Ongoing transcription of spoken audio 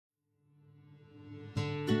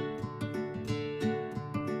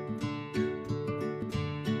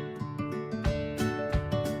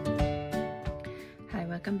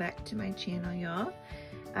back to my channel, y'all.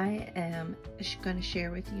 I am going to share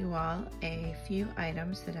with you all a few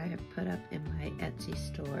items that I have put up in my Etsy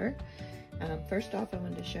store. First off, I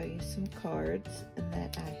wanted to show you some cards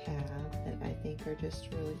that I have that I think are just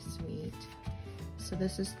really sweet. So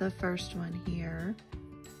this is the first one here.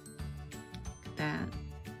 That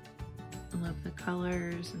I love the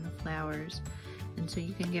colors and the flowers, and so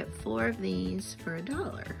you can get 4 of these for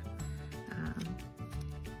 $1.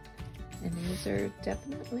 And these are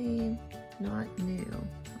definitely not new.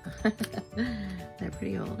 They're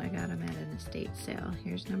pretty old. I got them at an estate sale.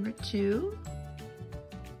 Here's number 2.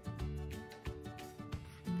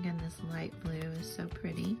 Again, this light blue is so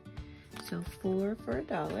pretty. So 4 for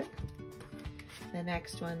 $1. The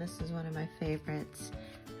next one, this is one of my favorites.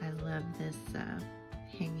 I love this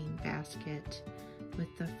hanging basket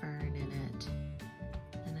with the fern in it.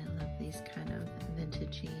 And I love these kind of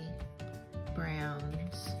vintagey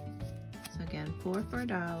browns. So again, 4 for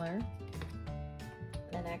 $1.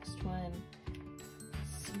 The next one,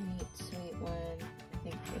 sweet one. I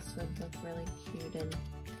think this would look really cute in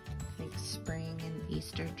like spring and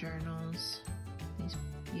Easter journals. These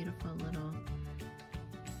beautiful little,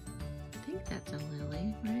 I think that's a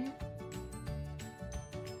lily, right?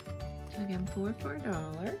 So again, 4 for $1.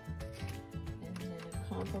 And then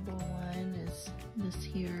a comparable one is this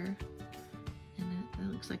here. And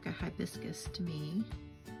it looks like a hibiscus to me.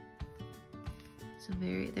 So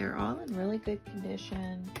they're all in really good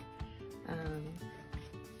condition,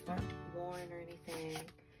 aren't worn or anything.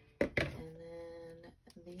 And then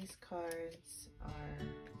these cards are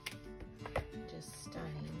just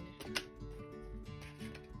stunning.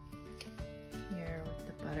 Here with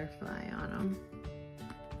the butterfly on them.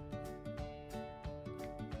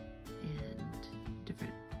 And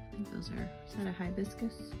different, I think those are, is that a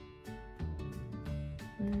hibiscus?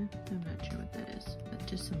 I'm not sure what that is, but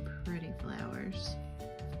just some pretty flowers.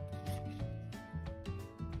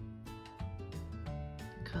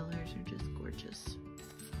 The colors are just gorgeous.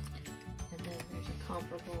 And then there's a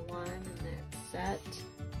comparable one in that set.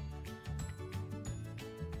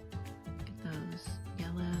 Look at those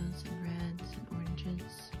yellows and reds and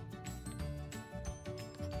oranges.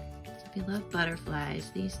 So if you love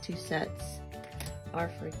butterflies, these 2 sets are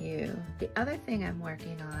for you. The other thing I'm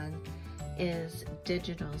working on is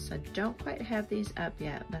digital, so I don't quite have these up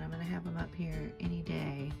yet, but I'm going to have them up here any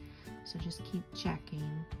day, so just keep checking.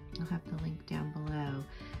 I'll have the link down below.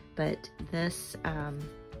 But this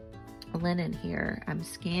linen here, I'm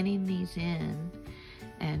scanning these in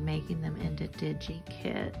and making them into digi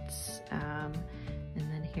kits. And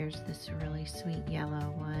then here's this really sweet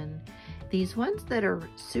yellow one. These ones that are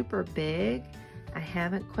super big, I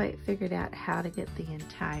haven't quite figured out how to get the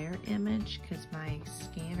entire image because my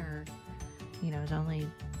scanner, you know, is only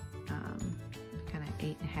kind of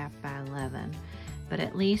 8.5 by 11, but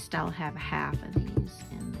at least I'll have half of these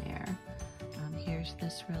in there. Here's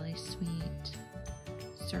this really sweet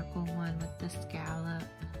circle one with the scallop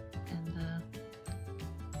and the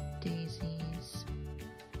daisies.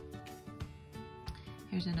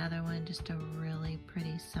 Here's another one, just a really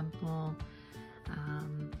pretty simple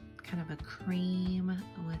kind of a cream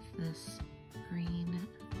with this green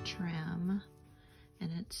trim.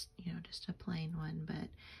 And it's, you know, just a plain one, but I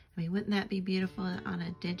mean, wouldn't that be beautiful on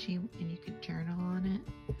a digi, and you could journal on it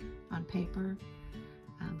on paper?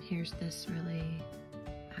 Here's this really,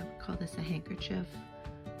 I would call this a handkerchief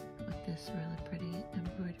with this really pretty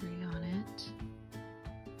embroidery on it.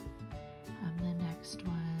 The next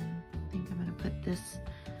one, I think I'm going to put this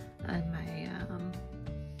in my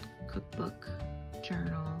cookbook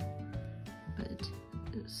journal, but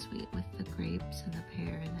it was sweet with the grapes and the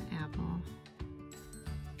pear and the apple.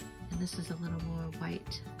 And this is a little more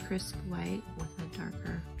white, crisp white with a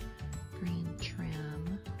darker green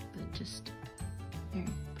trim, but just very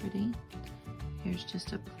pretty. Here's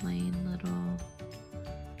just a plain little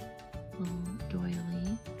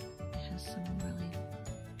doily. It has some really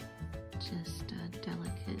just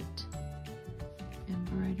delicate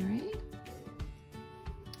embroidery.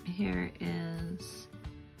 Here is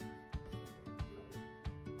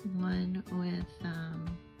one with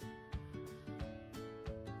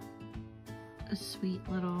a sweet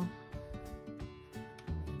little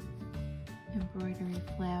embroidery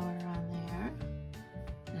flower on there.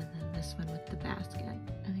 And then this one with the basket.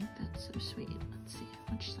 I think that's so sweet. Let's see,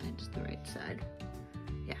 which side is the right side?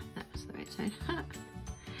 Yeah, that was the right side.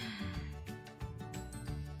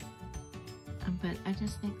 But I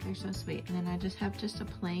just think they're so sweet. And then I just have just a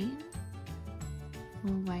plain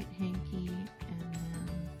little white hanky, and then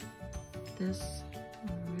this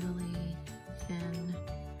really thin,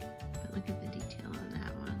 but look at the detail on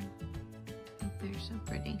that one. I think they're so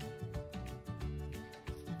pretty.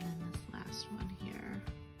 And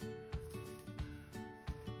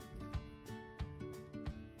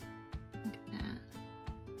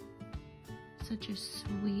such a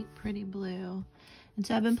sweet, pretty blue. And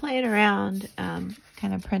so I've been playing around,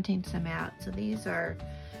 kind of printing some out. So these are,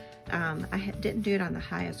 I didn't do it on the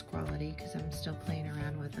highest quality because I'm still playing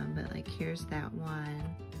around with them, but like here's that one.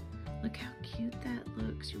 Look how cute that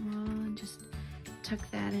looks, you all. And just tuck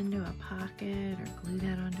that into a pocket or glue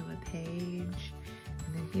that onto a page.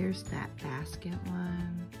 And then here's that basket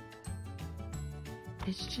one.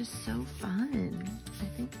 It's just so fun. I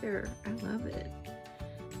think I love it.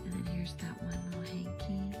 And then here's that one little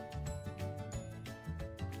hanky.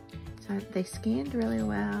 So they scanned really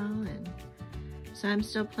well, and so I'm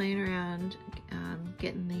still playing around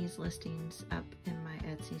getting these listings up in my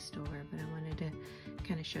Etsy store, but I wanted to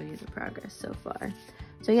kind of show you the progress so far.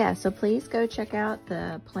 So yeah, so please go check out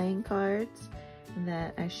the playing cards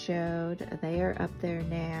that I showed. They are up there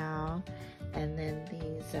now, and then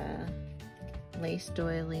these lace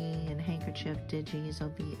doily and handkerchief digis will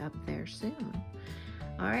be up there soon.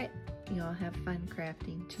 All right, you all have fun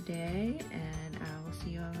crafting today, and I will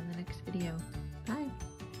see you all in the next video. Bye.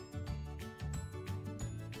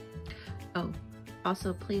 Oh,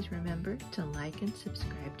 also please remember to like and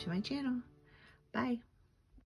subscribe to my channel. Bye.